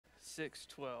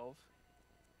6:12.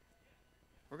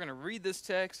 We're going to read this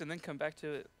text and then come back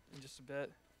to it in just a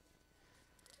bit.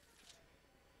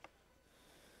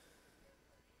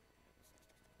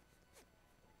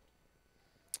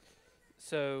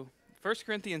 So, 1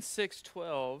 Corinthians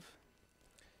 6:12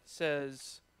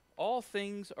 says, "All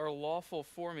things are lawful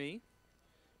for me,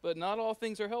 but not all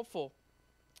things are helpful.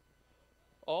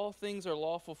 All things are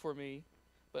lawful for me,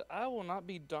 but I will not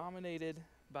be dominated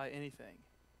by anything."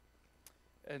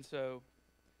 And so,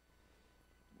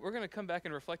 we're going to come back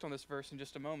and reflect on this verse in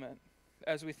just a moment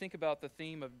as we think about the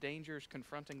theme of dangers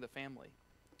confronting the family.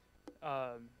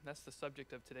 That's the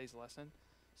subject of today's lesson.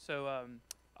 So,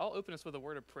 I'll open us with a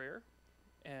word of prayer,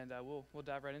 and we'll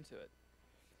dive right into it.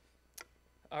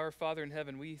 Our Father in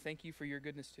heaven, we thank you for your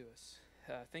goodness to us.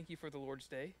 Thank you for the Lord's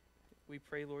Day. We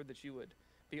pray, Lord, that you would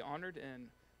be honored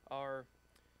in our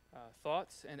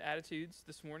thoughts and attitudes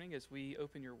this morning as we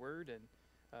open your word and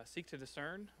seek to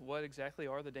discern what exactly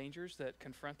are the dangers that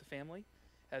confront the family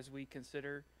as we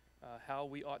consider how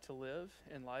we ought to live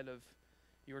in light of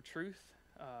your truth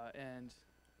and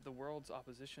the world's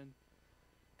opposition.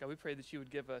 God, we pray that you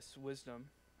would give us wisdom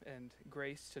and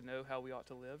grace to know how we ought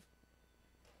to live.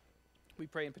 We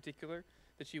pray in particular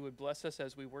that you would bless us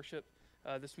as we worship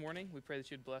this morning. We pray that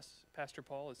you'd bless Pastor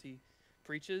Paul as he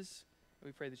preaches.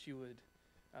 We pray that you would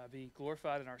be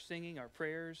glorified in our singing, our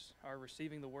prayers, our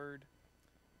receiving the word.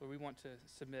 Lord, we want to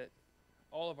submit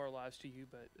all of our lives to you,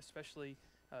 but especially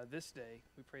this day,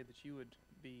 we pray that you would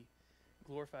be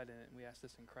glorified in it, and we ask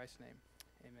this in Christ's name.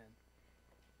 Amen.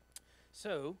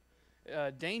 So,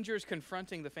 dangers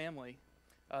confronting the family.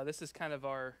 This is kind of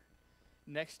our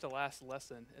next to last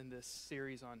lesson in this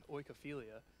series on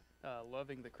oikophilia,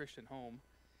 loving the Christian home.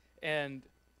 And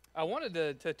I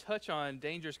wanted to touch on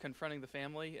dangers confronting the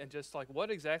family and just like what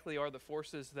exactly are the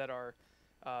forces that are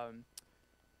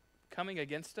coming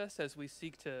against us as we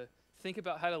seek to think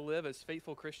about how to live as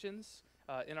faithful Christians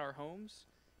in our homes.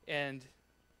 And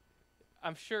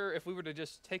I'm sure if we were to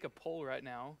just take a poll right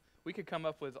now, we could come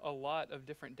up with a lot of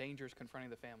different dangers confronting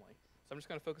the family. So I'm just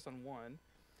going to focus on one.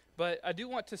 But I do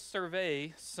want to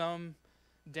survey some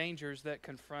dangers that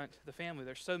confront the family.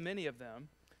 There's so many of them,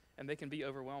 and they can be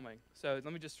overwhelming. So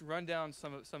let me just run down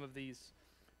some of these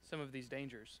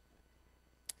dangers.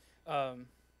 All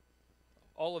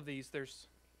of these, there's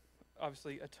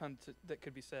obviously a ton that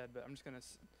could be said, but I'm just going to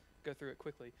go through it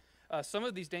quickly. Some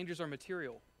of these dangers are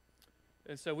material,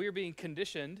 and so we are being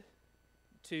conditioned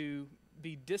to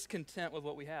be discontent with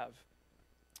what we have.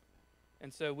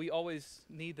 And so we always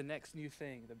need the next new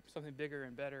thing, something bigger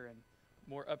and better and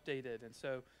more updated. And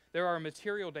so there are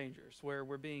material dangers where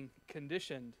we're being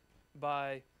conditioned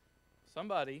by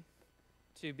somebody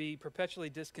to be perpetually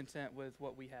discontent with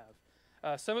what we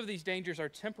have. Some of these dangers are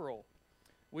temporal.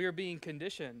 We are being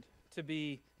conditioned to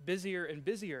be busier and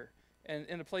busier. And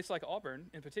in a place like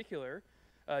Auburn, in particular,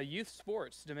 youth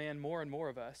sports demand more and more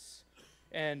of us.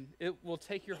 And it will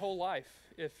take your whole life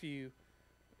if you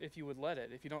would let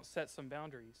it, if you don't set some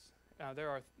boundaries.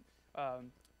 There are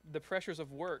the pressures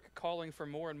of work calling for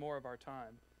more and more of our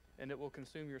time, and it will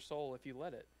consume your soul if you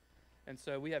let it. And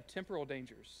so we have temporal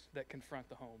dangers that confront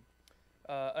the home.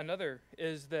 Another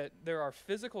is that there are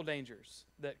physical dangers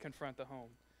that confront the home.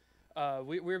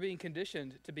 We're being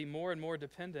conditioned to be more and more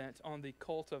dependent on the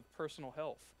cult of personal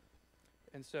health.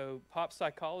 And so pop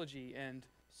psychology and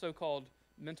so-called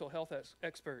mental health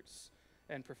experts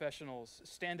and professionals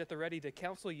stand at the ready to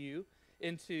counsel you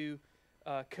into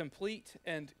complete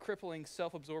and crippling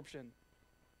self-absorption.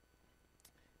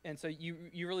 And so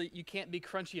you can't be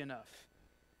crunchy enough,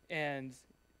 and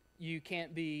you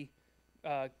can't be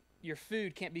your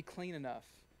food can't be clean enough,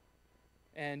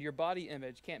 and your body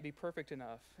image can't be perfect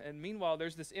enough. And meanwhile,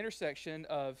 there's this intersection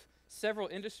of several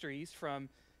industries, from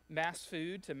mass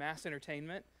food to mass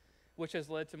entertainment, which has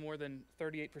led to more than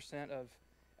 38% of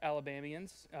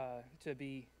Alabamians to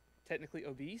be technically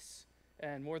obese,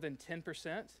 and more than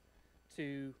 10%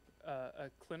 to a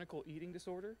clinical eating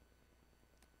disorder.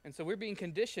 And so we're being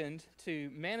conditioned to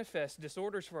manifest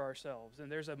disorders for ourselves,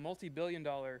 and there's a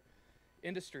multi-billion-dollar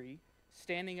industry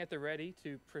standing at the ready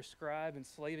to prescribe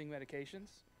enslaving medications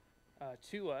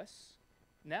to us,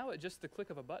 now at just the click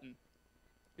of a button.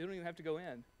 You don't even have to go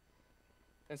in.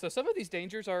 And so some of these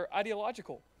dangers are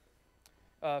ideological,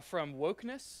 from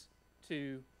wokeness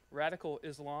to radical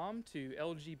Islam to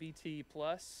LGBT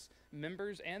plus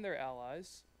members and their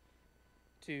allies,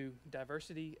 to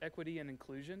diversity, equity, and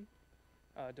inclusion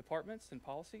departments and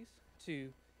policies, to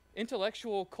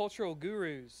intellectual cultural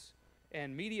gurus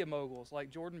and media moguls like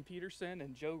Jordan Peterson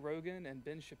and Joe Rogan and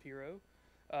Ben Shapiro,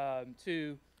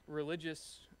 to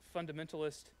religious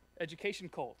fundamentalist education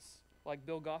cults like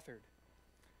Bill Gothard.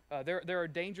 There are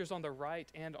dangers on the right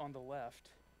and on the left,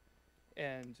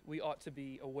 and we ought to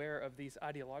be aware of these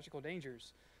ideological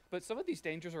dangers. But some of these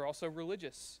dangers are also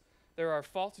religious. There are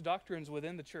false doctrines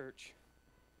within the church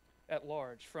at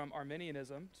large, from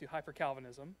Arminianism to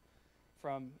hyper-Calvinism,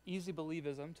 from easy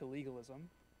believism to legalism.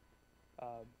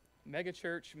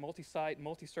 Megachurch, multi-site,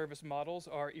 multi-service models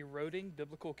are eroding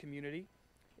biblical community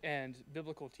and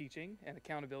biblical teaching and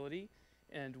accountability,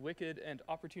 and wicked and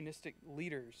opportunistic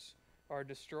leaders are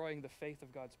destroying the faith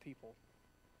of God's people.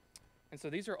 And so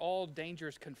these are all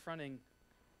dangers confronting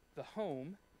the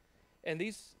home, and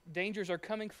these dangers are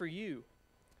coming for you.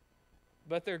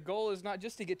 But their goal is not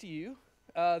just to get to you.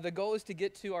 The goal is to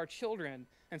get to our children.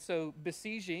 And so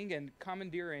besieging and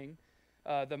commandeering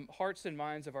the hearts and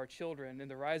minds of our children in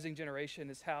the rising generation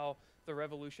is how the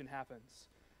revolution happens.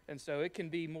 And so it can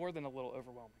be more than a little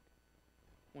overwhelming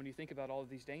when you think about all of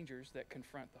these dangers that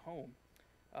confront the home.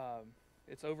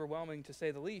 It's overwhelming to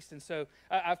say the least. And so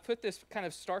I've put this kind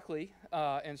of starkly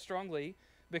and strongly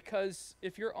because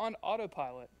if you're on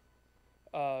autopilot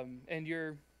and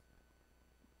you're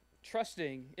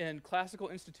trusting in classical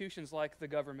institutions like the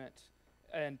government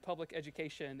and public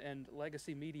education and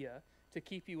legacy media to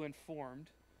keep you informed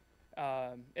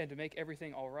and to make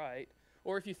everything all right,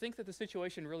 or if you think that the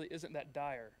situation really isn't that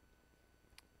dire,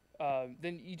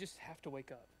 then you just have to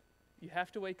wake up. You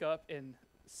have to wake up and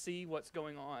see what's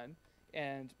going on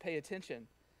and pay attention.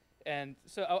 And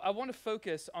so I want to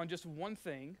focus on just one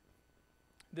thing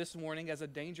this morning as a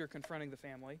danger confronting the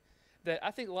family that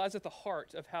I think lies at the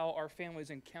heart of how our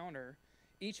families encounter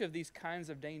each of these kinds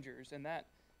of dangers. And that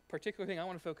particular thing I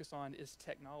want to focus on is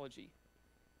technology.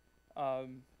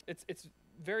 It's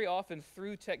very often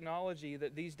through technology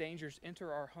that these dangers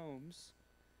enter our homes,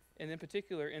 and in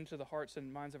particular into the hearts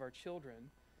and minds of our children,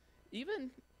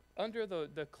 even under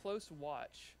the close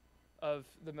watch of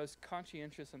the most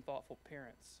conscientious and thoughtful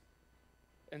parents.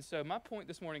 And so my point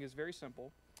this morning is very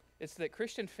simple. It's that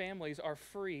Christian families are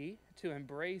free to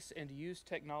embrace and use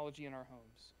technology in our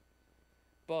homes.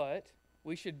 But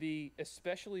we should be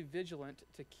especially vigilant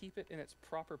to keep it in its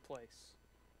proper place.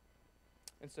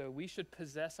 And so we should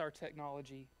possess our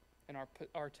technology, and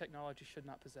our technology should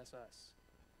not possess us.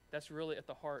 That's really at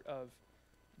the heart of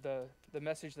the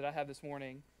message that I have this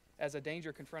morning as a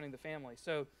danger confronting the family.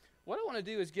 So what I want to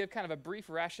do is give kind of a brief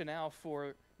rationale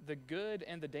for the good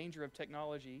and the danger of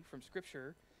technology from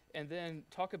Scripture, and then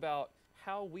talk about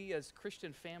how we as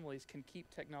Christian families can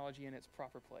keep technology in its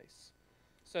proper place.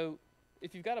 So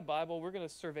if you've got a Bible, we're going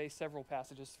to survey several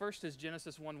passages. First is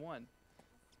Genesis 1:1.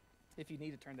 If you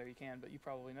need to turn there, you can, but you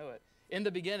probably know it. In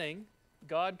the beginning,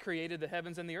 God created the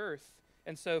heavens and the earth.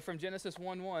 And so from Genesis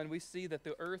 1:1, we see that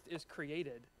the earth is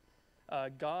created.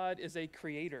 God is a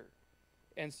creator.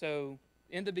 And so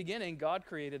in the beginning, God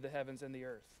created the heavens and the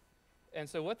earth. And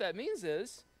so what that means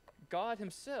is God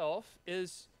himself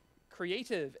is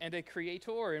creative and a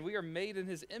creator, and we are made in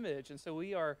his image. And so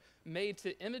we are made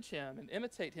to image him and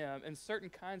imitate him in certain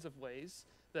kinds of ways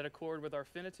that accord with our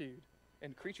finitude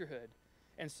and creaturehood.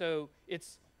 And so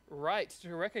it's right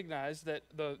to recognize that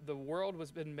the world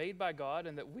was been made by God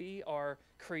and that we are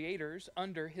creators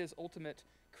under his ultimate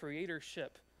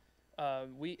creatorship.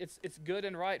 It's good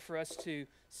and right for us to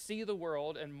see the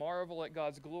world and marvel at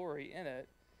God's glory in it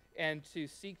and to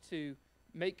seek to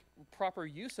make proper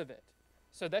use of it.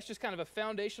 So that's just kind of a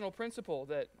foundational principle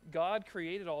that God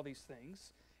created all these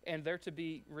things and they're to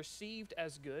be received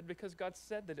as good because God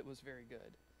said that it was very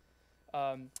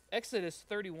good. Exodus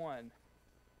 31,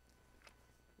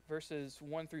 verses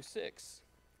 1 through 6.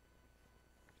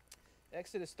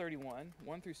 Exodus 31,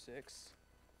 1 through 6.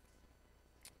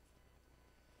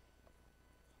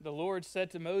 The Lord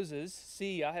said to Moses,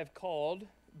 "See, I have called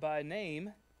by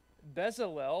name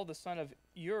Bezalel, the son of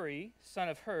Uri, son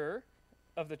of Hur,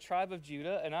 of the tribe of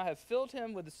Judah, and I have filled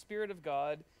him with the Spirit of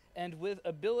God and with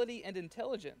ability and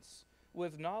intelligence,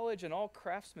 with knowledge and all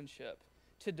craftsmanship,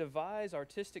 to devise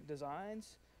artistic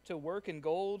designs, to work in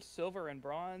gold, silver, and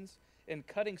bronze, in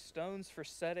cutting stones for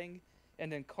setting,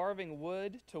 and in carving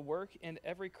wood, to work in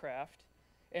every craft.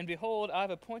 And behold, I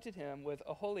have appointed him with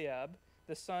Aholiab,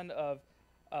 the son of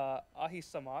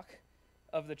Ahisamach,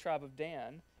 of the tribe of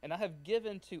Dan, and I have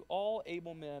given to all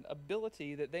able men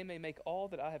ability that they may make all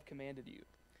that I have commanded you."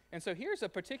 And so here's a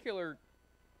particular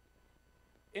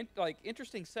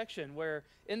interesting section where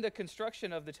in the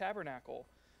construction of the tabernacle,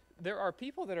 there are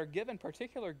people that are given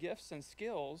particular gifts and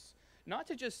skills, not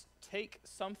to just take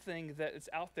something that is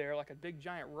out there like a big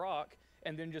giant rock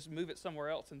and then just move it somewhere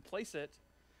else and place it,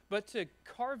 but to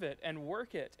carve it and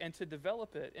work it and to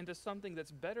develop it into something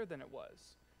that's better than it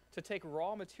was, to take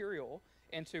raw material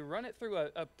and to run it through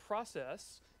a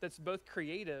process that's both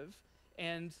creative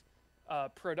and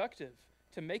productive,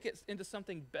 to make it into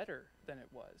something better than it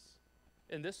was.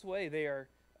 In this way, they are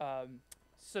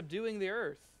subduing the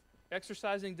earth,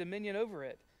 exercising dominion over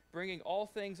it, bringing all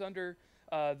things under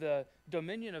the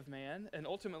dominion of man, and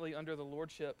ultimately under the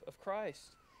lordship of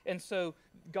Christ. And so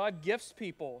God gifts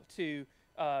people to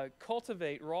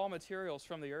cultivate raw materials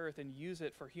from the earth and use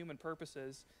it for human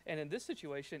purposes, and in this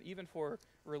situation, even for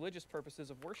religious purposes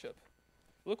of worship.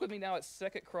 Look with me now at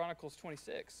 2 Chronicles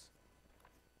 26.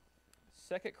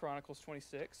 2 Chronicles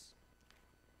 26,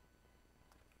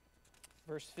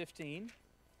 verse 15.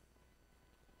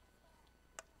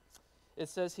 It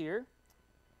says here,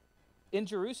 in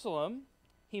Jerusalem,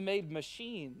 he made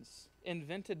machines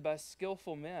invented by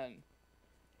skillful men,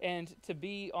 and to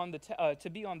be on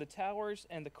the towers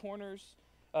and the corners,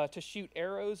 to shoot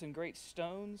arrows and great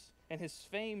stones. And his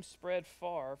fame spread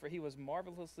far, for he was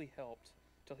marvelously helped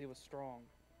till he was strong.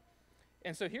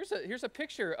 And so here's a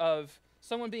picture of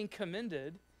someone being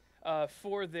commended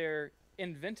for their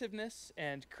inventiveness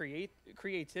and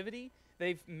creativity.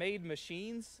 They've made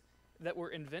machines that were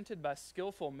invented by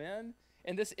skillful men.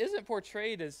 And this isn't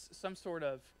portrayed as some sort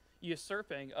of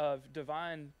usurping of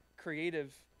divine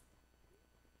creative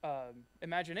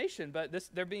imagination, but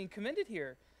they're being commended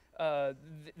here.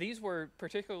 These were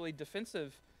particularly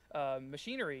defensive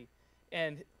machinery,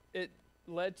 and it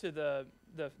led to the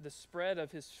spread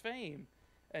of his fame,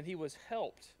 and he was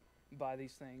helped by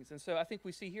these things. And so I think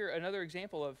we see here another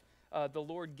example of the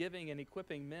Lord giving and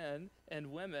equipping men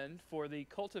and women for the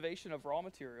cultivation of raw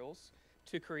materials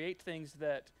to create things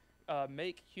that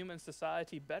make human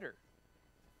society better,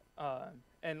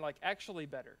 and like actually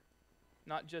better.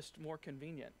 Not just more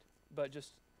convenient, but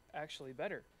just actually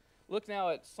better. Look now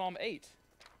at Psalm 8.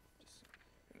 Just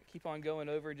keep on going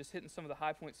over, just hitting some of the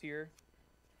high points here.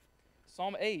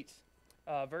 Psalm 8,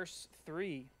 verse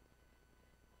 3.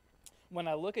 When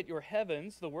I look at your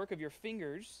heavens, the work of your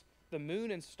fingers, the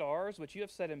moon and stars which you have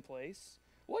set in place,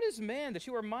 what is man that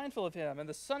you are mindful of him, and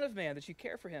the son of man that you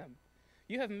care for him?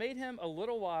 You have made him a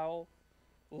little while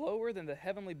lower than the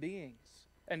heavenly beings,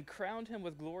 and crowned him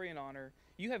with glory and honor.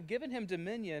 You have given him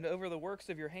dominion over the works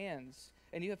of your hands,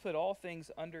 and you have put all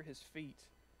things under his feet.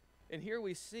 And here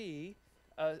we see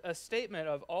a statement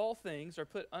of all things are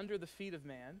put under the feet of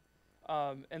man.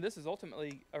 And this is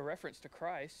ultimately a reference to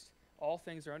Christ. All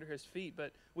things are under his feet.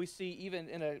 But we see even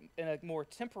in a more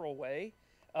temporal way,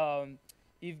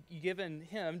 you've given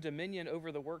him dominion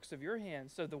over the works of your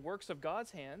hands. So the works of God's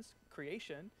hands,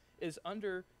 creation, is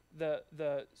under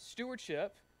the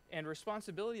stewardship and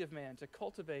responsibility of man to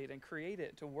cultivate and create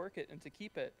it, to work it and to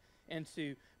keep it, and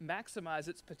to maximize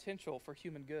its potential for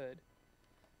human good.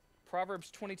 Proverbs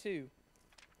 22.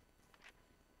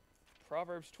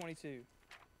 Proverbs 22.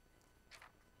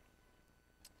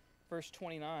 Verse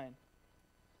 29.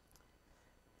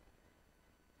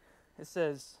 It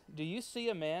says, do you see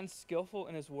a man skillful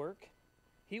in his work?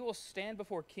 He will stand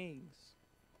before kings.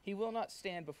 He will not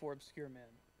stand before obscure men.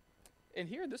 And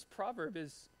here this proverb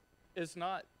is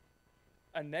not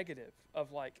a negative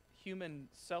of like human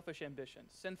selfish ambition,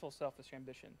 sinful selfish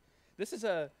ambition. This is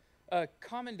a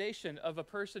commendation of a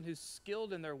person who's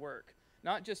skilled in their work,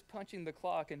 not just punching the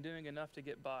clock and doing enough to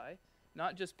get by,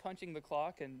 not just punching the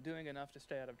clock and doing enough to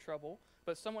stay out of trouble,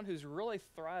 but someone who's really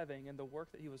thriving in the work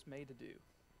that he was made to do,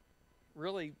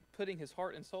 really putting his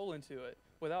heart and soul into it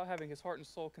without having his heart and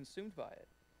soul consumed by it.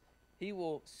 He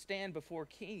will stand before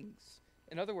kings.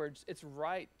 In other words, it's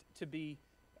right to be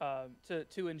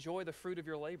to enjoy the fruit of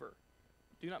your labor.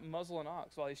 Do not muzzle an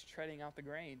ox while he's treading out the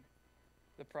grain,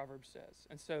 the proverb says.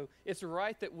 And so it's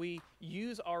right that we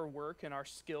use our work and our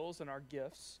skills and our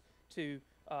gifts to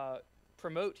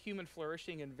promote human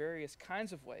flourishing in various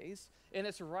kinds of ways. And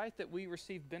it's right that we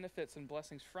receive benefits and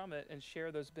blessings from it and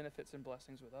share those benefits and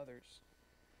blessings with others.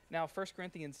 Now, 1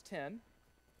 Corinthians 10.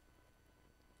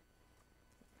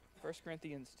 1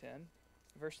 Corinthians 10,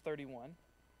 verse 31.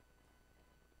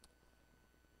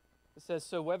 It says,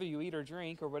 so whether you eat or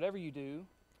drink or whatever you do,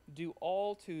 do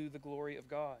all to the glory of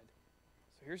God.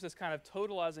 So here's this kind of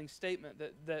totalizing statement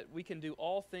that we can do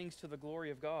all things to the glory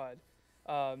of God.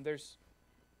 There's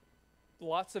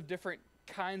lots of different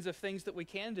kinds of things that we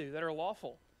can do that are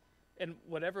lawful. And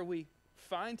whatever we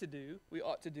find to do, we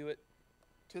ought to do it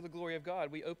to the glory of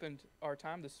God. We opened our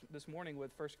time this morning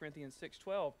with 1 Corinthians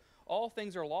 6:12. All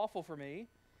things are lawful for me,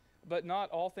 but not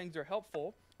all things are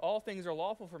helpful. All things are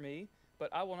lawful for me, but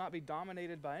I will not be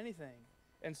dominated by anything.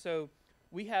 And so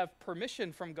we have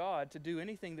permission from God to do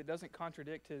anything that doesn't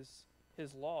contradict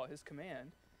his law, his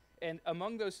command. And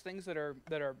among those things that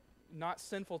are not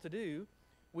sinful to do,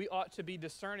 we ought to be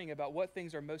discerning about what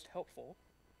things are most helpful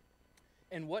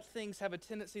and what things have a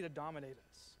tendency to dominate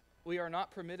us, We are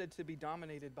not permitted to be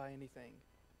dominated by anything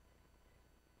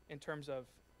in terms of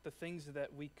the things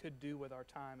that we could do with our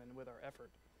time and with our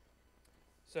effort.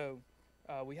 So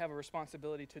we have a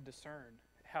responsibility to discern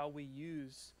how we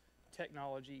use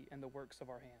technology and the works of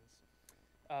our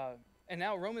hands. And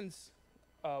now Romans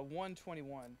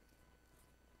 1:21.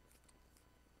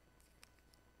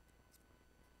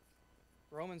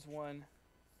 Romans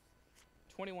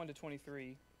 1:21 to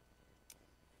 23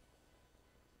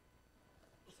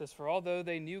 says, "For although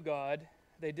they knew God,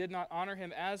 they did not honor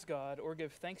him as God or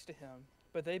give thanks to him,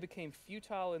 but they became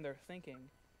futile in their thinking,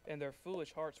 and their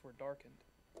foolish hearts were darkened.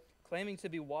 Claiming to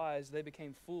be wise, they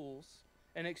became fools,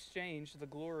 and exchanged the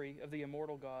glory of the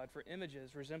immortal God for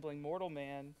images resembling mortal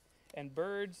man and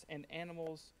birds and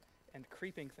animals and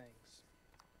creeping things."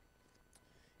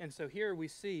 And so here we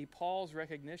see Paul's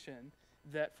recognition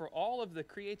that for all of the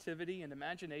creativity and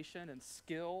imagination and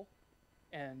skill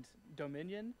and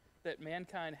dominion that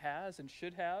mankind has and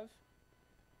should have,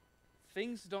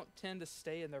 things don't tend to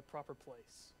stay in their proper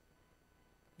place.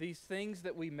 These things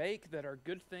that we make that are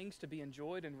good things to be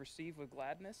enjoyed and received with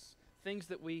gladness, things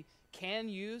that we can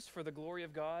use for the glory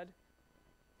of God,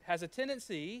 has a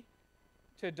tendency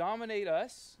to dominate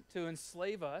us, to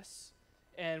enslave us,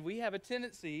 and we have a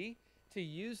tendency to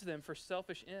use them for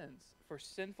selfish ends, for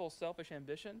sinful, selfish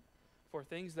ambition, for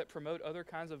things that promote other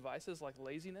kinds of vices like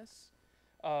laziness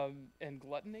and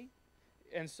gluttony.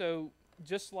 And so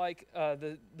just like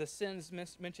the sins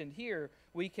mentioned here,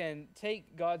 we can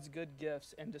take God's good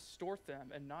gifts and distort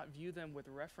them and not view them with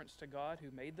reference to God who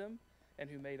made them and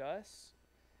who made us.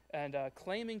 And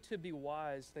claiming to be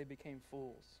wise, they became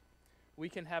fools. We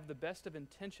can have the best of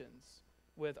intentions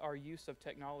with our use of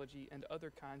technology and other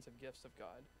kinds of gifts of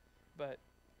God,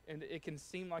 and it can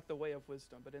seem like the way of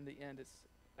wisdom, but in the end it's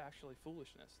actually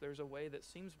foolishness. There's a way that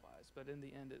seems wise, but in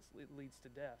the end it leads to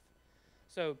death.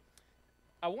 So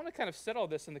I want to kind of set all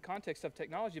this in the context of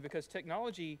technology, because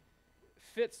technology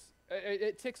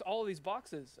it ticks all of these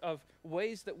boxes of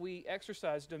ways that we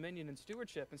exercise dominion and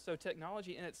stewardship. And so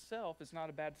technology in itself is not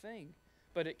a bad thing,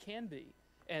 but it can be.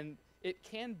 And it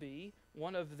can be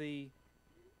one of the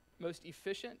most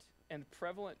efficient and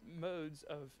prevalent modes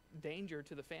of danger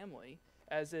to the family,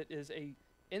 as it is a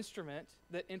instrument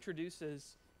that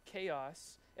introduces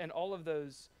chaos and all of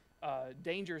those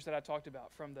dangers that I talked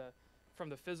about, from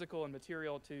the physical and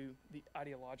material to the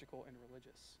ideological and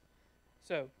religious.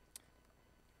 So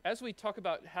as we talk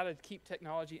about how to keep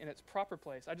technology in its proper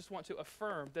place, I just want to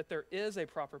affirm that there is a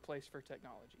proper place for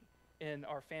technology in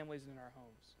our families and in our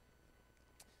homes.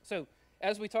 So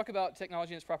as we talk about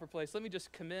technology in its proper place, let me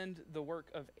just commend the work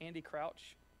of Andy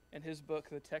Crouch and his book,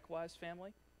 The Tech-Wise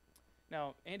Family.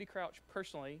 Now, Andy Crouch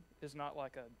personally is not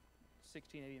like a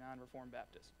 1689 Reformed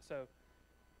Baptist. So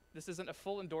this isn't a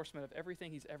full endorsement of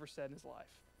everything he's ever said in his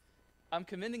life. I'm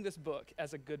commending this book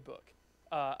as a good book.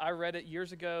 I read it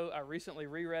years ago. I recently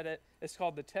reread it. It's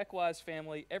called The Tech-Wise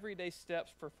Family, Everyday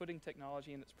Steps for Putting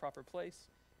Technology in Its Proper Place.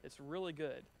 It's really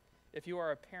good. If you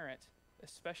are a parent,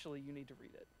 especially, you need to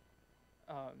read it.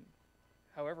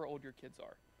 However old your kids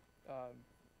are,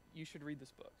 you should read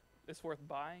this book. It's worth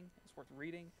buying. It's worth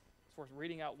reading. It's worth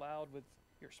reading out loud with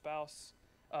your spouse.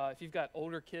 If you've got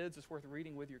older kids, it's worth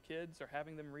reading with your kids or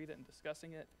having them read it and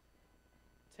discussing it.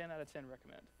 10 out of 10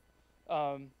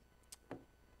 recommend.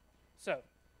 So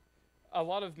a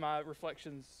lot of my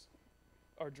reflections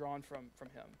are drawn from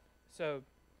him. So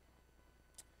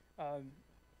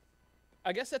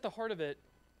I guess at the heart of it,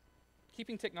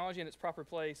 keeping technology in its proper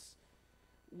place,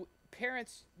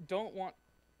 parents don't want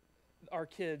our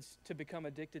kids to become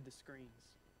addicted to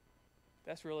screens.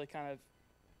 That's really kind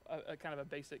of a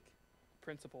basic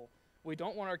principle. We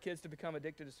don't want our kids to become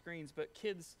addicted to screens, but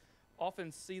kids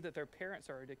often see that their parents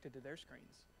are addicted to their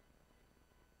screens.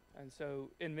 And so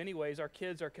in many ways, our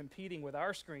kids are competing with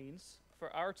our screens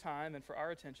for our time and for our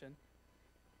attention.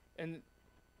 And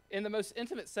in the most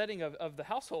intimate setting of the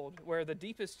household, where the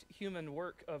deepest human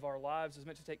work of our lives is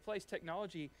meant to take place,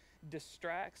 technology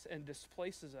distracts and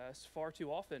displaces us far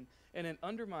too often, and it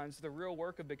undermines the real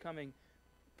work of becoming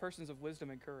persons of wisdom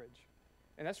and courage.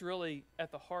 And that's really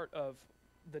at the heart of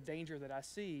the danger that I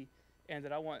see and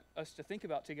that I want us to think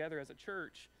about together as a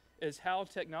church, is how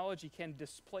technology can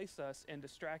displace us and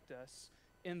distract us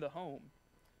in the home.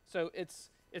 So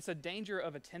it's a danger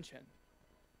of attention.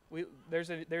 There's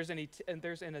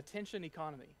an attention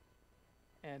economy.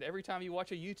 And every time you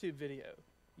watch a YouTube video,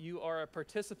 you are a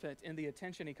participant in the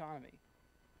attention economy.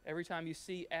 Every time you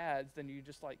see ads, then you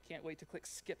just can't wait to click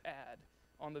skip ad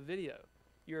on the video.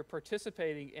 You're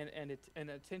participating in an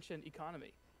attention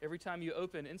economy. Every time you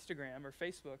open Instagram or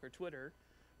Facebook or Twitter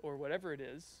or whatever it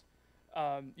is,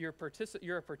 you're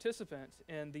a participant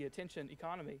in the attention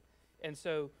economy. And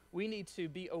so we need to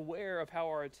be aware of how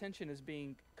our attention is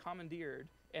being commandeered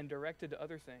and directed to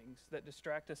other things that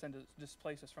distract us and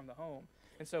displace us from the home.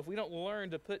 And so if we don't learn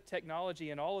to put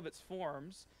technology in all of its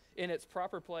forms in its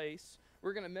proper place,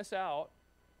 we're going to miss out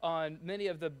on many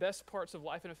of the best parts of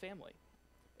life in a family.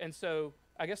 And so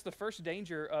I guess the first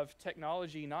danger of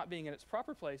technology not being in its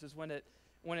proper place is when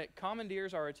it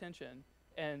commandeers our attention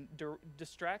and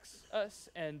distracts us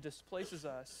and displaces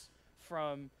us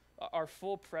from our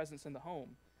full presence in the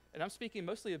home. And I'm speaking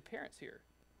mostly of parents here.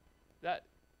 That,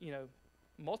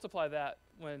 multiply that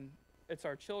when it's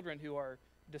our children who are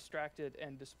distracted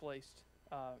and displaced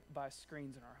by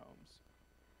screens in our homes.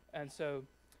 And so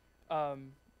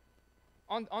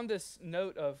on this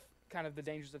note of kind of the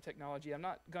dangers of technology, I'm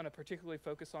not going to particularly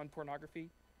focus on pornography,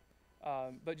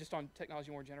 but just on technology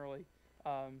more generally.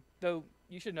 Though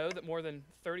you should know that more than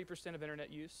 30% of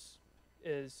internet use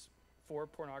is for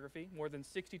pornography. More than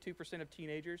 62% of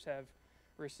teenagers have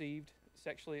received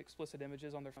sexually explicit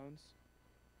images on their phones.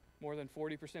 More than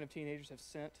 40% of teenagers have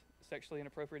sent sexually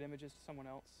inappropriate images to someone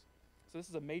else. So this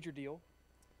is a major deal.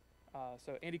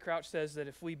 So Andy Crouch says that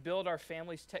if we build our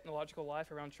family's technological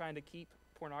life around trying to keep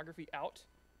pornography out,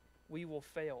 we will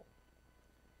fail.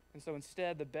 And so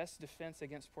instead, the best defense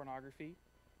against pornography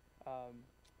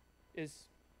is,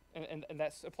 and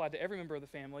that's applied to every member of the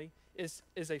family, is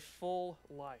a full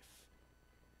life.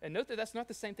 And note that that's not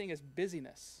the same thing as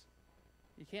busyness.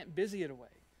 You can't busy it away.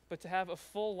 But to have a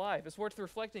full life, it's worth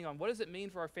reflecting on. What does it mean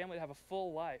for our family to have a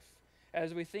full life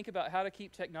as we think about how to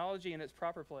keep technology in its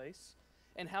proper place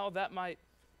and how that might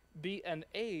be an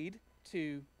aid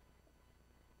to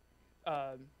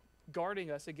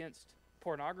guarding us against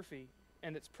pornography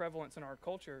and its prevalence in our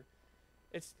culture.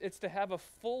 It's to have a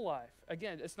full life.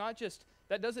 Again, it's not just,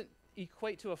 that doesn't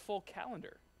equate to a full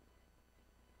calendar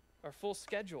or full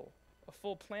schedule, a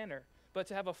full planner, but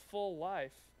to have a full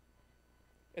life.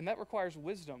 And that requires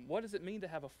wisdom. What does it mean to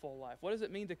have a full life? What does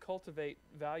it mean to cultivate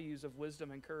values of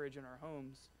wisdom and courage in our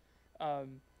homes?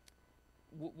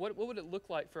 What would it look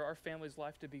like for our family's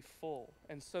life to be full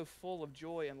and so full of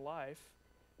joy and life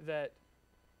that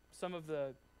some of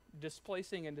the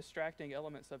displacing and distracting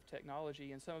elements of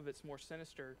technology and some of its more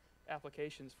sinister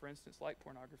applications, for instance, like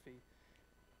pornography,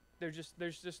 there's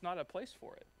just not a place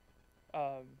for it.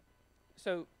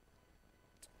 So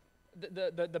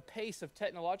the pace of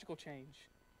technological change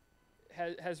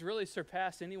has really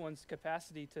surpassed anyone's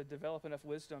capacity to develop enough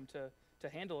wisdom to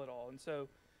handle it all. And so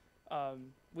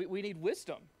we need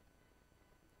wisdom.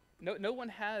 No one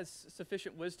has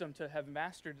sufficient wisdom to have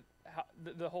mastered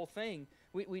the whole thing.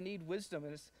 We need wisdom,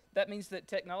 and that means that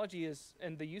technology is,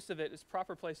 and the use of it, its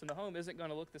proper place in the home isn't going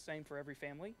to look the same for every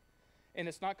family, and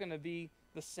it's not going to be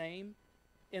the same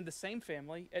in the same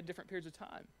family at different periods of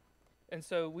time. And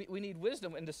so we need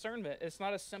wisdom and discernment. It's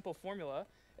not a simple formula,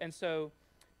 and so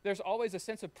there's always a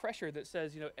sense of pressure that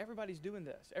says, everybody's doing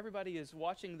this. Everybody is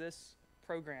watching this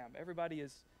program. Everybody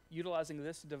is utilizing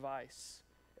this device.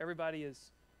 Everybody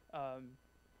is, on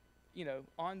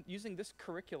using this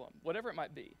curriculum, whatever it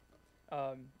might be,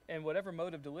 and whatever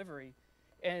mode of delivery.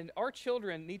 And our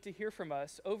children need to hear from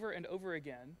us over and over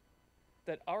again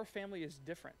that our family is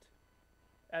different.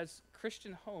 As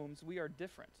Christian homes, we are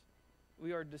different.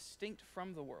 We are distinct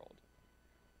from the world.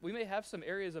 We may have some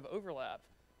areas of overlap,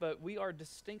 but we are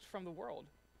distinct from the world.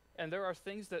 And there are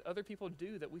things that other people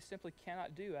do that we simply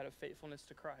cannot do out of faithfulness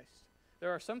to Christ.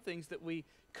 There are some things that we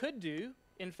could do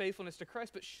in faithfulness to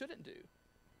Christ, but shouldn't do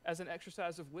as an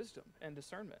exercise of wisdom and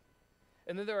discernment.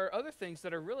 And then there are other things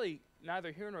that are really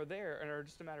neither here nor there and are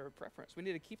just a matter of preference. We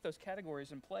need to keep those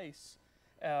categories in place.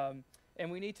 And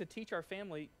we need to teach our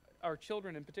family, our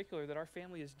children in particular, that our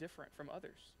family is different from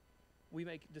others. We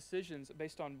make decisions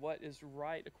based on what is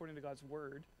right according to God's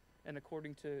word and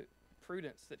according to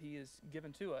prudence that he has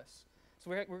given to us.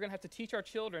 So we're going to have to teach our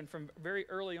children from very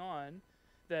early on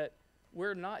that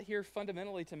we're not here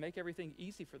fundamentally to make everything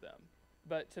easy for them,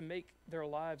 but to make their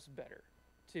lives better,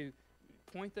 to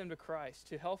point them to Christ,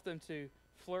 to help them to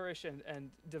flourish and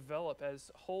develop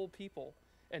as whole people,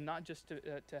 and not just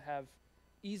to have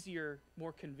easier,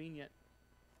 more convenient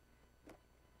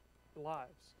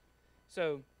lives.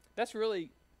 So that's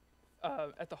really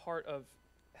at the heart of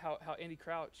how Andy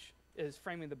Crouch is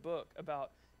framing the book,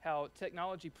 about how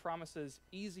technology promises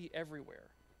easy everywhere.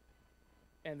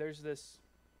 And there's this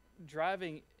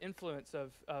driving influence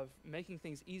of making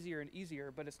things easier and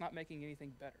easier, but it's not making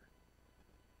anything better.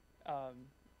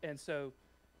 And so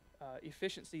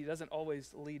efficiency doesn't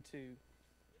always lead to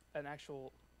an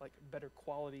actual better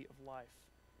quality of life.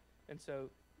 And so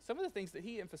some of the things that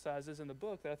he emphasizes in the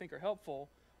book that I think are helpful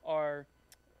are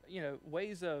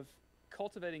ways of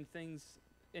cultivating things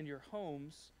in your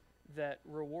homes that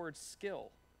rewards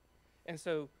skill. And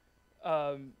so,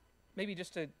 maybe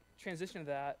just to transition to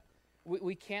that,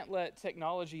 we can't let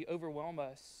technology overwhelm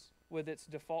us with its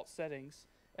default settings,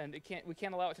 and we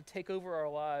can't allow it to take over our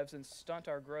lives and stunt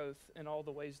our growth in all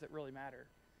the ways that really matter.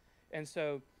 And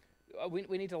so,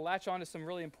 we need to latch on to some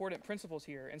really important principles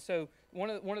here. And so one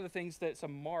of the things that's a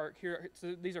mark here,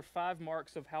 so these are 5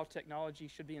 marks of how technology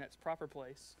should be in its proper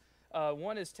place.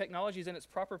 One is technology is in its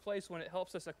proper place when it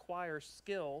helps us acquire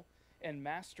skill and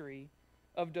mastery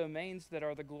of domains that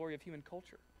are the glory of human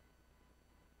culture.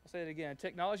 I'll say it again.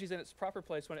 Technology is in its proper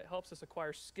place when it helps us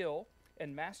acquire skill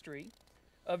and mastery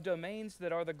of domains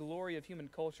that are the glory of human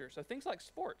culture. So things like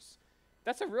sports,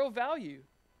 that's a real value.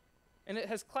 And it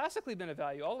has classically been a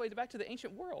value all the way back to the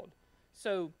ancient world.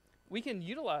 So we can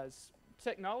utilize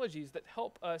technologies that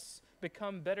help us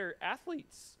become better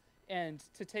athletes and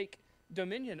to take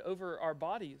dominion over our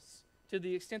bodies to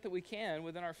the extent that we can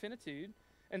within our finitude.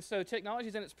 And so technology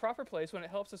is in its proper place when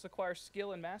it helps us acquire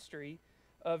skill and mastery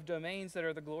of domains that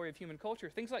are the glory of human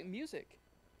culture. Things like music.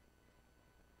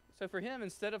 So for him,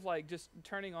 instead of like just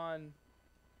turning on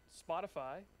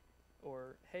Spotify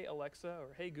or Hey Alexa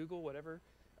or Hey Google, whatever,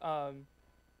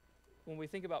 when we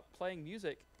think about playing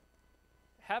music,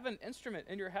 have an instrument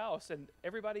in your house and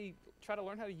everybody try to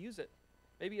learn how to use it.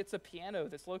 Maybe it's a piano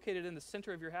that's located in the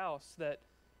center of your house that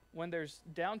when there's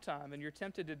downtime and you're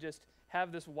tempted to just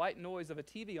have this white noise of a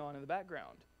TV on in the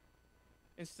background,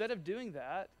 instead of doing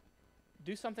that,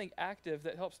 do something active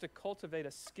that helps to cultivate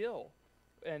a skill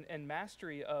and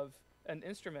mastery of an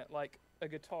instrument like a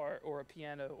guitar or a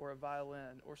piano or a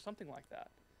violin or something like that.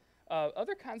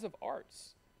 Other kinds of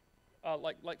arts,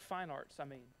 like fine arts,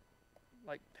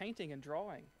 like painting and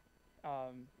drawing,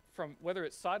 from whether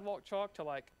it's sidewalk chalk to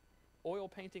like oil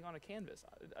painting on a canvas,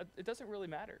 it doesn't really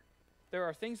matter. There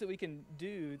are things that we can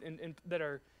do and that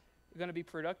are going to be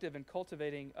productive in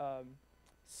cultivating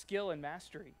skill and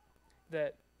mastery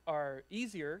that are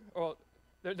easier, or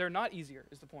they're not easier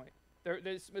is the point.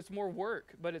 It's more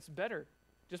work, but it's better.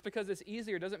 Just because it's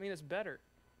easier doesn't mean it's better.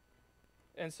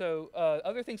 And so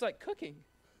other things like cooking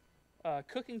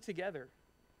together,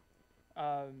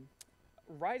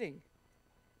 writing.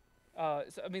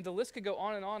 The list could go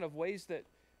on and on of ways that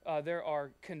there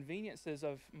are conveniences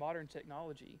of modern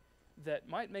technology that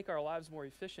might make our lives more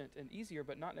efficient and easier,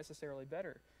 but not necessarily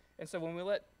better. And so when we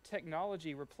let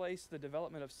technology replace the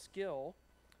development of skill,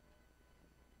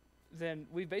 then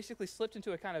we've basically slipped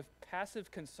into a kind of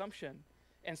passive consumption,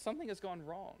 and something has gone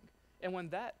wrong. And when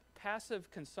that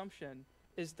passive consumption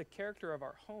is the character of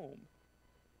our home,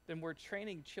 then we're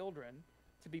training children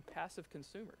to be passive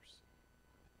consumers.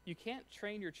 You can't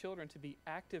train your children to be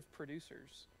active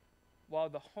producers while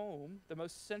the home, the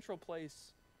most central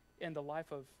place in the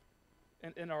life of,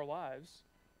 in our lives,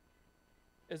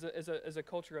 is a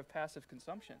culture of passive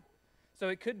consumption. So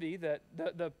it could be that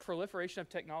the proliferation of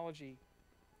technology,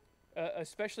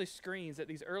 especially screens at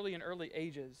these early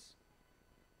ages,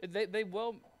 they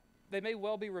may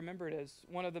well be remembered as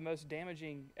one of the most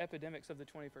damaging epidemics of the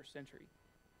 21st century.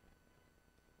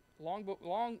 When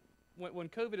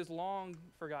COVID is long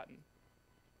forgotten,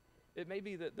 it may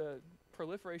be that the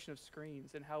proliferation of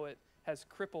screens and how it has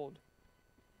crippled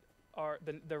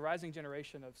the rising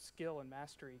generation of skill and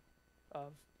mastery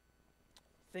of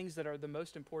things that are the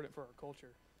most important for our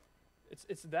culture.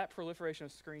 It's that proliferation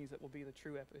of screens that will be the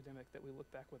true epidemic that we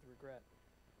look back with regret.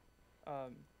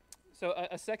 So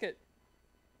a second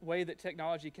way that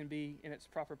technology can be in its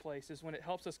proper place is when it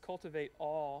helps us cultivate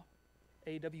awe,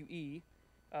 AWE,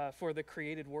 for the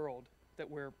created world that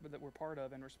we're part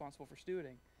of and responsible for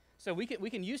stewarding. So we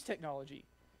can use technology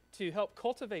to help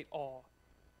cultivate awe.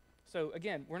 So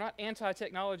again, we're not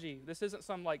anti-technology. This isn't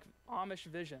some like Amish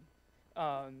vision.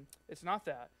 It's not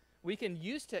that. We can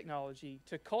use technology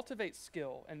to cultivate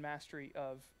skill and mastery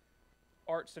of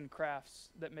arts and crafts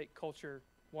that make culture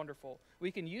wonderful.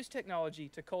 We can use technology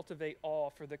to cultivate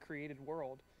awe for the created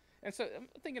world. And so I'm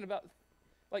thinking about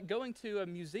like going to a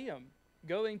museum,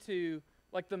 going to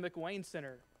like the McWane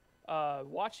Center,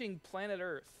 watching Planet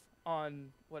Earth on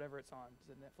whatever it's on. Is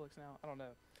it Netflix now? I don't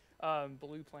know.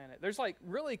 Blue Planet. There's like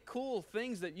really cool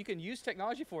things that you can use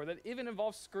technology for that even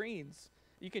involve screens.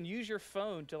 You can use your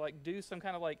phone to like do some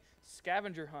kind of like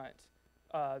scavenger hunt.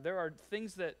 There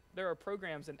are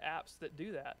programs and apps that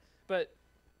do that. But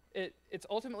it's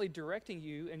ultimately directing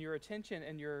you and your attention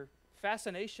and your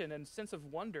fascination and sense of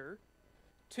wonder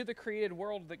to the created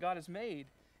world that God has made.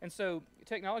 And so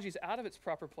technology is out of its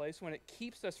proper place when it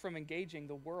keeps us from engaging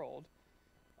the world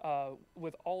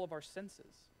with all of our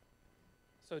senses.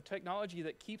 So technology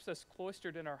that keeps us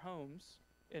cloistered in our homes,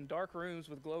 in dark rooms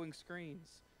with glowing screens,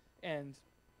 and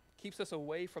keeps us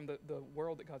away from the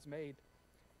world that God's made,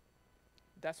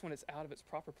 that's when it's out of its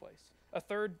proper place. A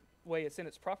third way it's in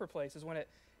its proper place is when it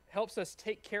helps us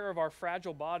take care of our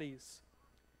fragile bodies.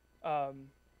 And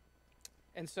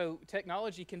so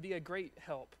technology can be a great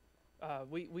help.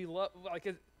 We love,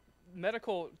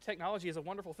 medical technology is a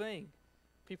wonderful thing.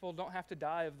 People don't have to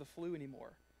die of the flu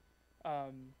anymore.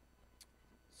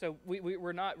 So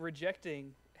we're not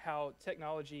rejecting how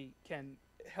technology can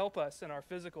help us in our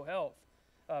physical health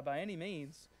by any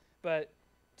means, but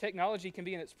technology can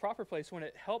be in its proper place when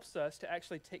it helps us to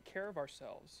actually take care of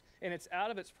ourselves. And it's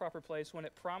out of its proper place when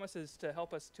it promises to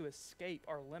help us to escape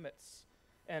our limits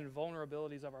and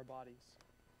vulnerabilities of our bodies.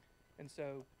 And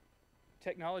so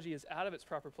technology is out of its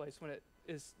proper place when it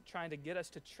is trying to get us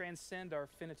to transcend our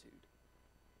finitude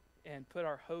and put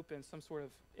our hope in some sort of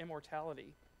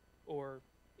immortality or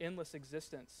endless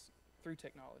existence through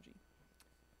technology.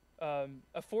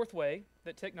 A fourth way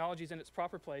that technology is in its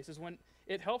proper place is when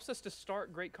it helps us to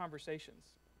start great conversations.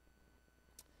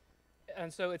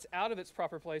 And so it's out of its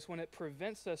proper place when it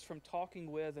prevents us from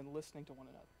talking with and listening to one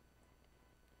another.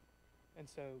 And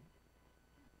so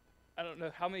I don't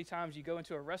know how many times you go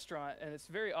into a restaurant and it's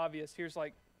very obvious, here's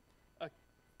like a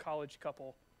college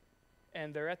couple,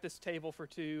 and they're at this table for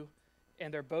two,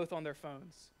 and they're both on their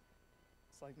phones.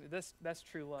 It's like, that's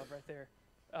true love right there.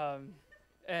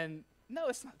 And no,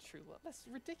 it's not true love. That's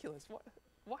ridiculous.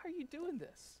 Why are you doing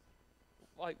this?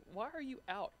 Like, why are you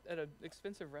out at an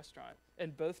expensive restaurant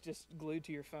and both just glued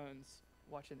to your phones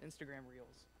watching Instagram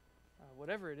reels,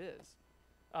 whatever it is?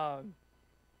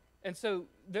 And so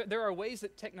there are ways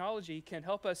that technology can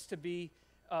help us to be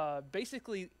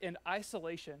basically in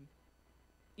isolation,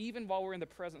 even while we're in the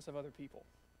presence of other people.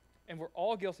 And we're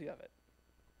all guilty of it.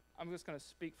 I'm just going to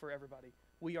speak for everybody.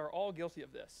 We are all guilty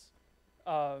of this.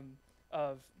 I'm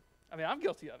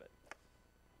guilty of it.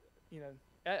 You know,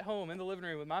 at home in the living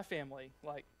room with my family,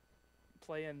 like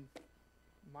playing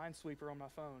Minesweeper on my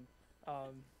phone,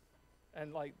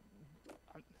 and like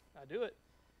I do it,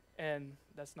 and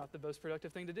that's not the most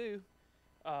productive thing to do.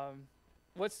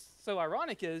 What's so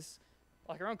ironic is,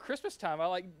 like around Christmas time,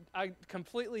 I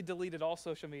completely deleted all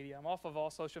social media. I'm off of all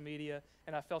social media,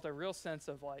 and I felt a real sense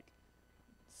of like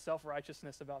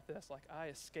self-righteousness about this. Like I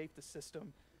escaped the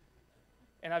system.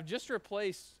 And I've just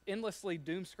replaced endlessly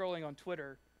doom scrolling on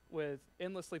Twitter with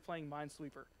endlessly playing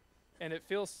Minesweeper. And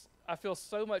I feel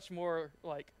so much more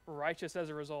like righteous as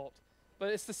a result.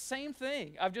 But it's the same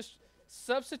thing. I've just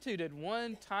substituted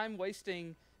one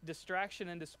time-wasting distraction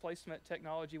and displacement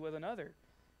technology with another.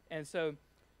 And so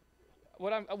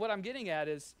what I'm getting at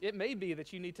is it may be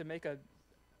that you need to make a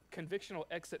convictional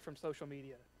exit from social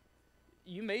media.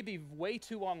 You may be way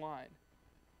too online.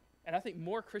 And I think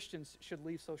more Christians should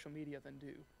leave social media than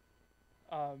do.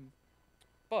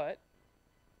 But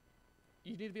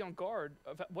you need to be on guard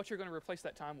of what you're going to replace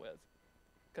that time with.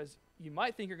 Because you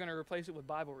might think you're going to replace it with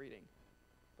Bible reading,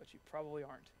 but you probably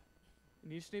aren't.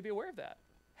 And you just need to be aware of that.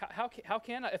 How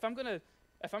can I, if I'm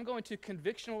going to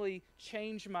convictionally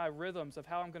change my rhythms of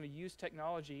how I'm going to use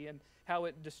technology and how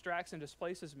it distracts and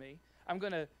displaces me, I'm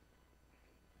going to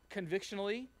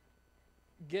convictionally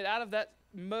get out of that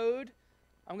mode.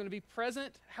 I'm going to be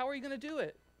present. How are you going to do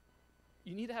it?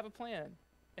 You need to have a plan,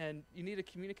 and you need to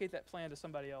communicate that plan to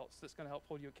somebody else that's going to help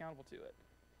hold you accountable to it.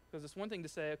 Because it's one thing to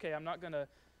say, okay, I'm not going to,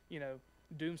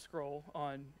 doom scroll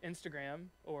on Instagram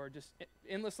or just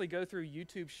endlessly go through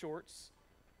YouTube shorts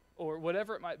or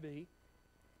whatever it might be.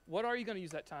 What are you going to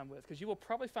use that time with? Because you will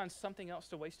probably find something else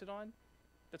to waste it on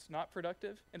that's not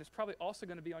productive, and it's probably also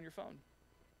going to be on your phone.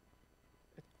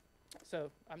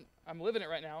 So I'm living it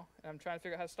right now, and I'm trying to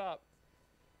figure out how to stop.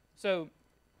 So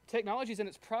technology is in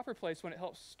its proper place when it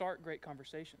helps start great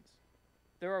conversations.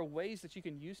 There are ways that you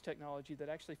can use technology that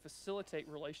actually facilitate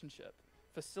relationship,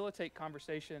 facilitate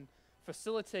conversation,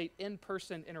 facilitate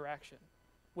in-person interaction,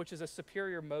 which is a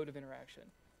superior mode of interaction.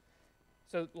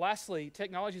 So lastly,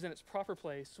 technology is in its proper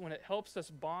place when it helps us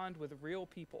bond with real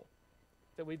people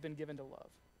that we've been given to love.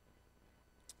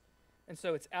 And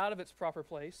so it's out of its proper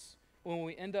place when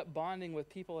we end up bonding with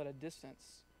people at a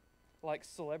distance, like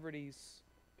celebrities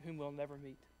whom we'll never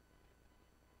meet.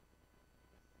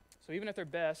 So even at their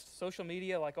best, social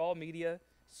media, like all media,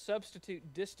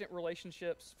 substitute distant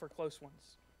relationships for close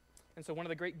ones. And so one of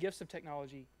the great gifts of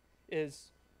technology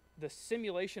is the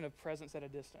simulation of presence at a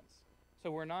distance. So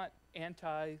we're not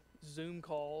anti-Zoom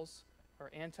calls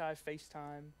or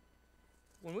anti-FaceTime.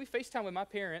 When we FaceTime with my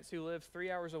parents who live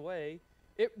 3 hours away,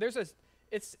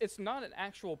 it's not an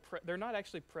actual, they're not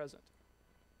actually present,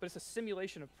 but it's a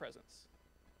simulation of presence.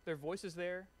 Their voice is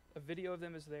there, a video of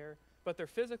them is there, but they're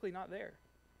physically not there.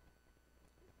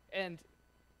 And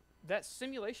that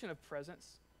simulation of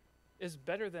presence is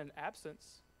better than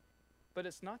absence, but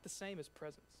it's not the same as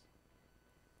presence.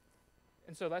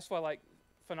 And so that's why like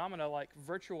phenomena like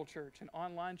virtual church and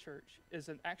online church is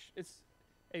it's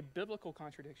a biblical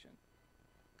contradiction,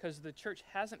 because the church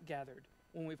hasn't gathered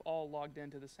when we've all logged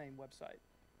into the same website.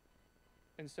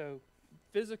 And so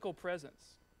physical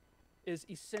presence is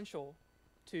essential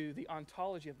to the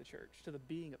ontology of the church, to the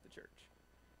being of the church.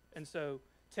 And so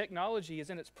technology is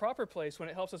in its proper place when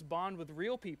it helps us bond with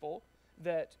real people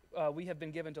that we have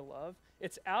been given to love.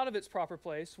 It's out of its proper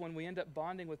place when we end up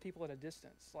bonding with people at a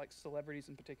distance, like celebrities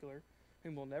in particular,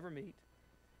 whom we'll never meet.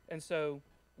 And so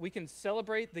we can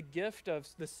celebrate the gift of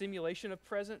the simulation of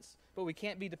presence, but we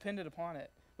can't be dependent upon it.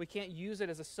 We can't use it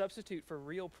as a substitute for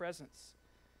real presence.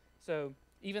 So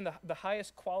even the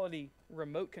highest quality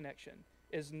remote connection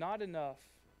is not enough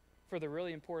for the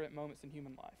really important moments in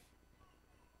human life.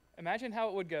 Imagine how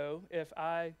it would go if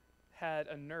I had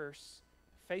a nurse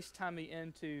FaceTime me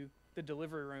into the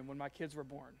delivery room when my kids were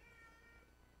born.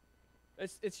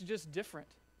 It's just different.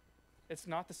 It's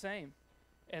not the same.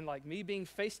 And like me being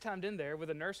FaceTimed in there with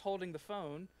a nurse holding the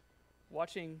phone,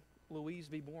 watching Louise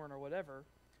be born or whatever,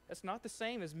 it's not the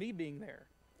same as me being there.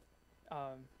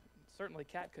 Certainly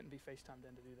Kat couldn't be FaceTimed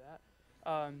in to do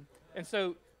that. And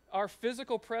so our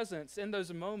physical presence in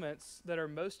those moments that are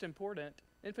most important,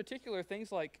 in particular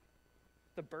things like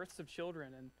the births of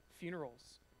children and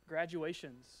funerals,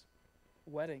 graduations,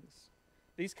 weddings,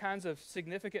 these kinds of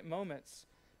significant moments,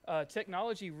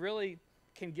 technology really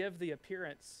can give the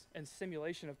appearance and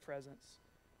simulation of presence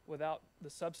without the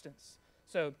substance.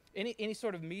 So any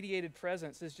sort of mediated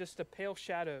presence is just a pale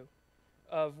shadow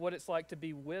of what it's like to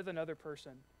be with another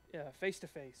person, face to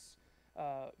face,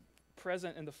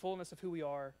 present in the fullness of who we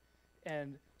are.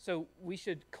 And so we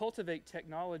should cultivate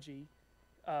technology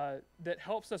that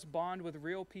helps us bond with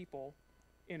real people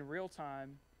in real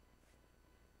time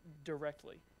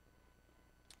directly.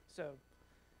 So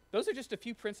those are just a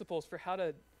few principles for how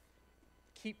to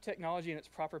keep technology in its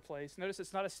proper place. Notice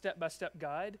it's not a step-by-step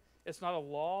guide. It's not a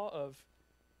law of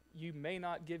you may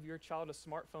not give your child a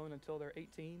smartphone until they're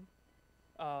 18.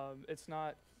 It's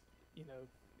not,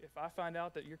 if I find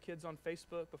out that your kid's on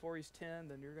Facebook before he's 10,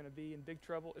 then you're going to be in big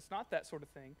trouble. It's not that sort of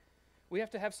thing. We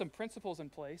have to have some principles in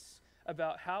place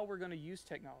about how we're going to use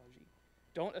technology.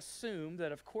 Don't assume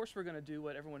that, of course, we're going to do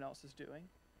what everyone else is doing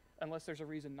unless there's a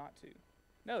reason not to.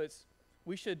 No,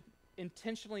 we should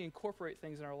intentionally incorporate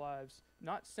things in our lives,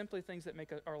 not simply things that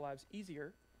make our lives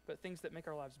easier, but things that make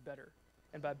our lives better.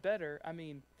 And by better, I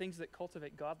mean things that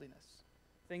cultivate godliness,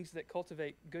 things that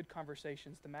cultivate good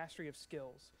conversations, the mastery of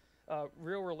skills,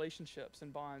 real relationships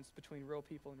and bonds between real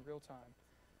people in real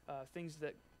time, things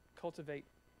that cultivate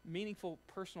meaningful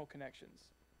personal connections,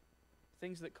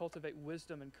 things that cultivate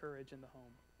wisdom and courage in the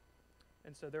home.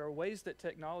 And so there are ways that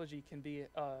technology can be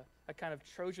a kind of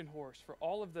Trojan horse for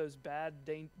all of those bad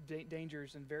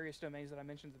dangers in various domains that I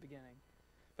mentioned at the beginning.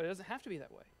 But it doesn't have to be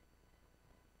that way.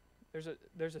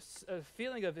 There's a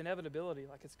feeling of inevitability,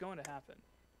 like it's going to happen.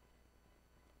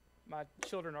 My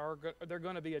children they're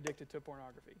going to be addicted to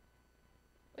pornography.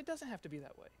 It doesn't have to be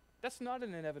that way. That's not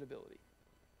an inevitability.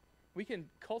 We can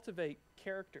cultivate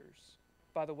characters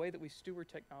by the way that we steward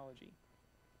technology.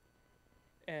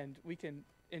 And we can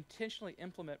intentionally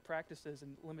implement practices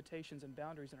and limitations and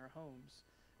boundaries in our homes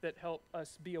that help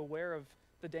us be aware of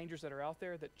the dangers that are out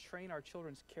there, that train our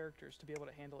children's characters to be able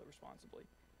to handle it responsibly.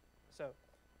 So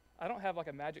I don't have like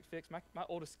a magic fix. My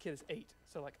oldest kid is 8,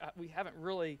 so like we haven't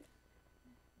really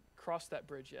crossed that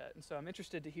bridge yet. And so I'm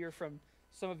interested to hear from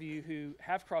some of you who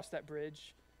have crossed that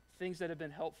bridge, things that have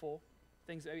been helpful,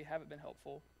 things that maybe haven't been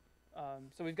helpful.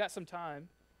 So we've got some time.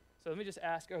 So let me just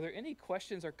ask, are there any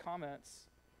questions or comments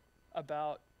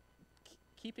about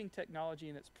keeping technology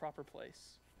in its proper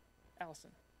place?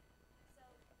 Allison. So,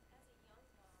 as a young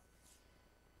mom,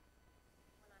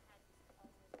 when I had all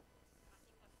of this, I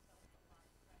think I felt a lot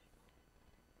of pressure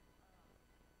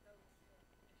go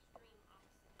the extreme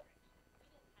opposite direction.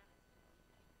 We didn't have a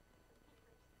TV for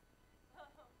years. And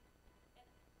I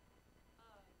think there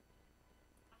were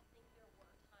times, though, when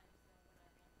I ran myself into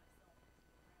the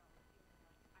ground,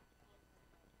 feeling like I can't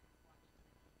let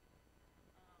my kids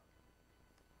watch TV.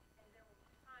 And there were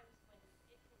times when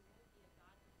it can really be a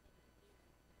godly thing to do,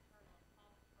 to turn on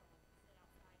Paw Patrol and sit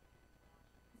outside and eat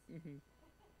Colossians. Mm-hmm.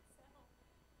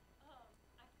 So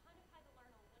I kind of had to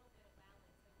learn a little bit of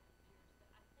balance over the years,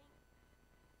 but I think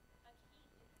a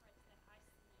key difference that I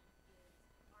see is,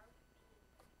 are we being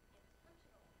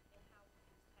intentional in how we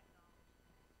use technology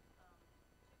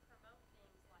to promote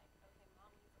things like, okay,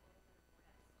 mom needs a little bit of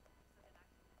rest so that I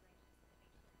can be gracious and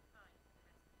patient and kind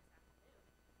for the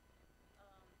rest of this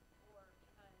afternoon. Or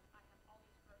because I have all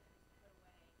these groceries to put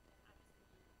away and I just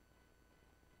need,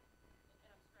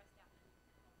 and I'm stressed out and I need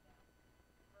to calm down.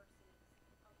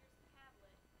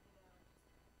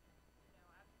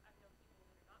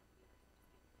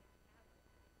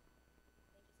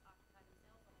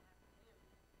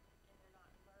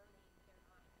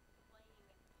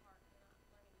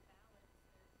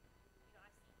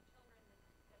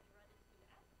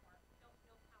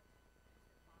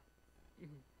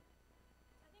 Hmm.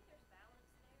 So I think there's balance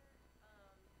there, but I think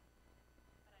intentionality is key.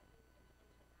 Like, what are you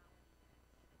using? Like, what,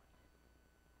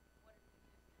 especially when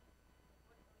it comes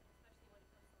to like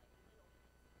little kids, what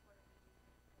are we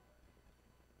using it for?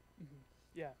 Hmm.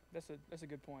 Yeah, that's a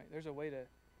good point. There's a way to,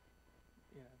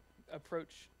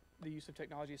 approach the use of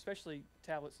technology, especially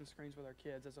tablets and screens with our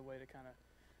kids, as a way to kind of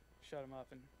shut them up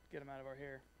and get them out of our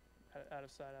hair, out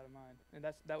of sight, out of mind. And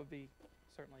that would be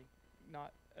certainly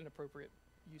not an appropriate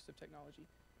use of technology.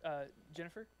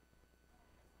 Jennifer?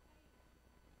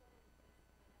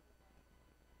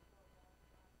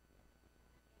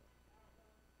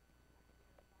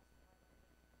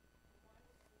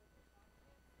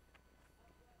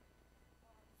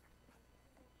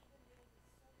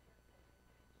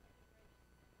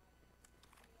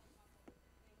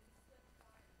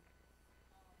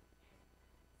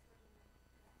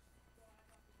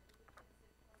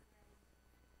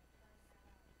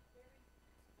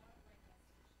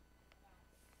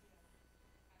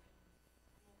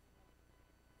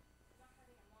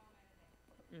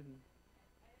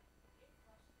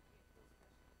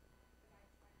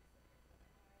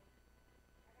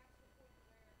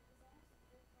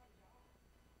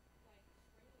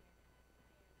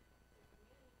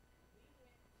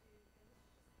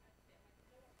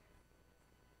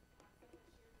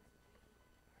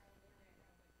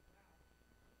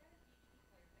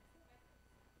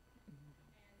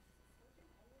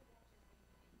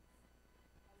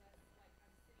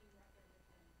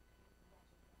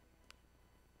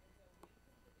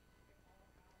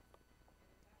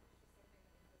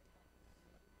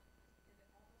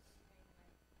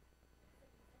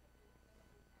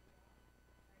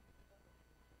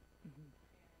 Hmm. Hmm.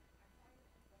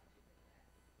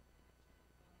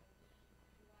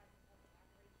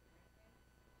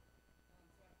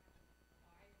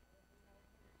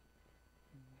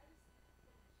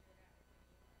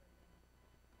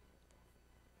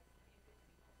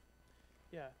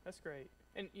 Yeah, that's great.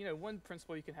 And one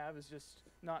principle you can have is just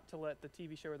not to let the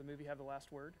TV show or the movie have the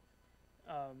last word.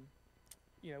 Um,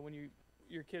 when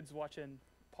your kids watching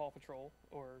Paw Patrol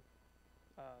or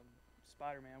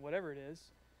Spider-Man, whatever it is,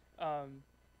 um,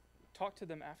 talk to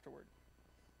them afterward.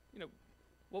 You know,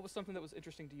 what was something that was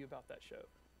interesting to you about that show?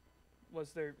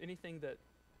 Was there anything that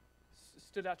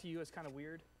stood out to you as kind of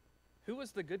weird? Who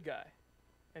was the good guy,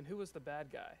 and who was the bad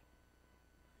guy?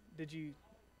 Did you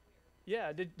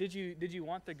Yeah, did you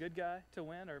want the good guy to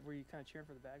win, or were you kind of cheering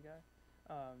for the bad guy?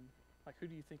 Like, who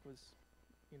do you think was,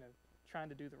 you know, trying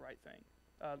to do the right thing?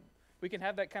 We can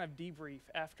have that kind of debrief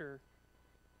after,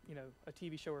 a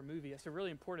TV show or movie. It's a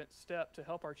really important step to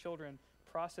help our children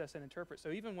process and interpret.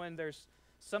 So even when there's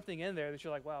something in there that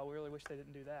you're like, wow, we really wish they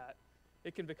didn't do that,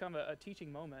 it can become a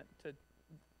teaching moment to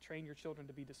train your children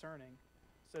to be discerning,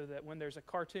 so that when there's a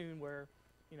cartoon where,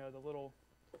 the little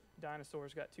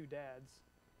dinosaurs got two dads.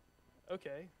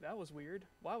 Okay, that was weird.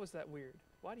 Why was that weird?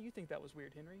 Why do you think that was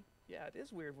weird, Henry? Yeah, it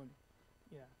is weird when,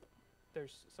 yeah,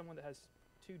 there's someone that has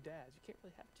two dads. You can't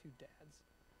really have two dads.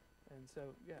 And so,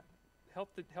 yeah,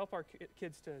 help our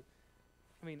kids to.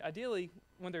 I mean, ideally,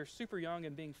 when they're super young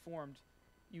and being formed,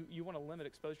 you want to limit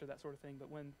exposure to that sort of thing. But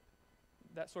when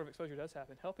that sort of exposure does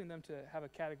happen, helping them to have a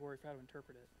category for how to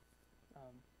interpret it.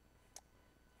 Um,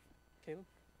 Caleb?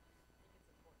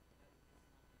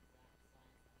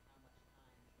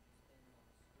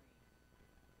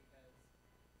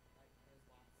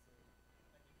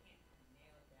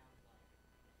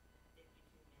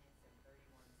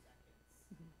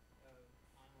 Mhm.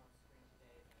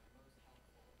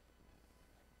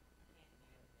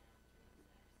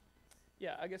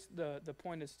 Yeah, I guess the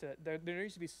point is there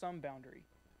needs to be some boundary,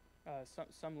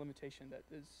 some limitation that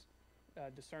is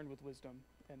discerned with wisdom,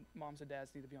 and moms and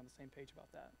dads need to be on the same page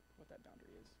about that, what that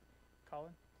boundary is.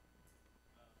 Colin?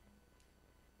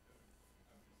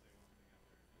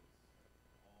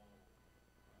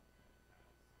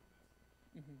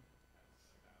 Mm-hmm.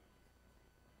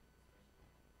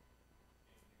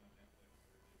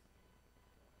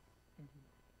 Mm-hmm.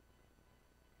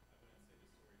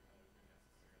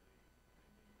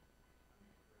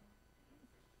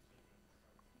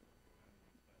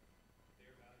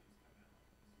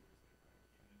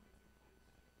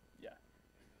 Yeah.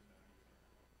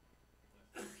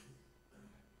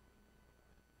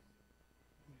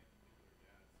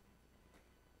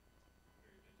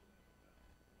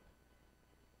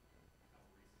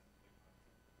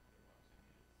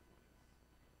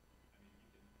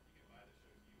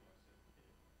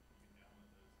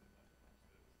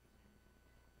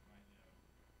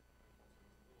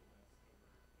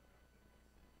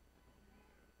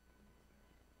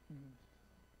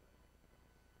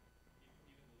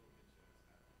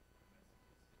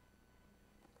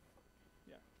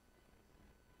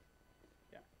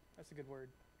 That's a good word.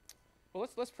 Well,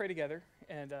 let's pray together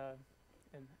and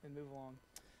move along.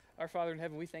 Our Father in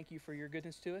heaven, we thank you for your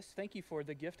goodness to us. Thank you for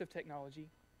the gift of technology.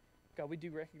 God, we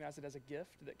do recognize it as a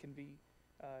gift that can be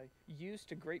used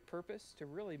to great purpose to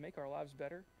really make our lives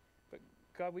better. But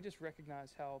God, we just recognize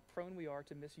how prone we are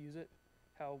to misuse it,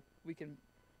 how we can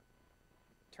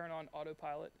turn on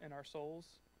autopilot in our souls,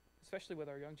 especially with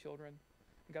our young children.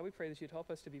 And God, we pray that you'd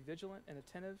help us to be vigilant and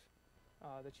attentive,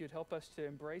 that you'd help us to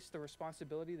embrace the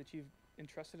responsibility that you've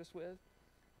entrusted us with,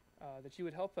 that you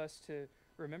would help us to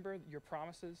remember your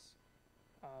promises,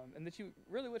 and that you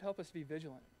really would help us to be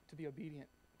vigilant, to be obedient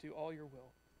to all your will.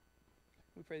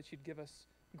 We pray that you'd give us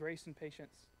grace and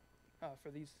patience for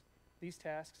these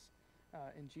tasks.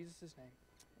 In Jesus' name,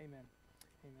 amen.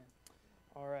 Amen.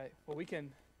 All right. Well, we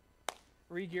can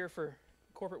re-gear for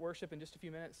corporate worship in just a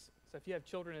few minutes. So if you have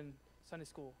children in Sunday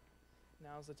school,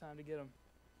 now's the time to get them.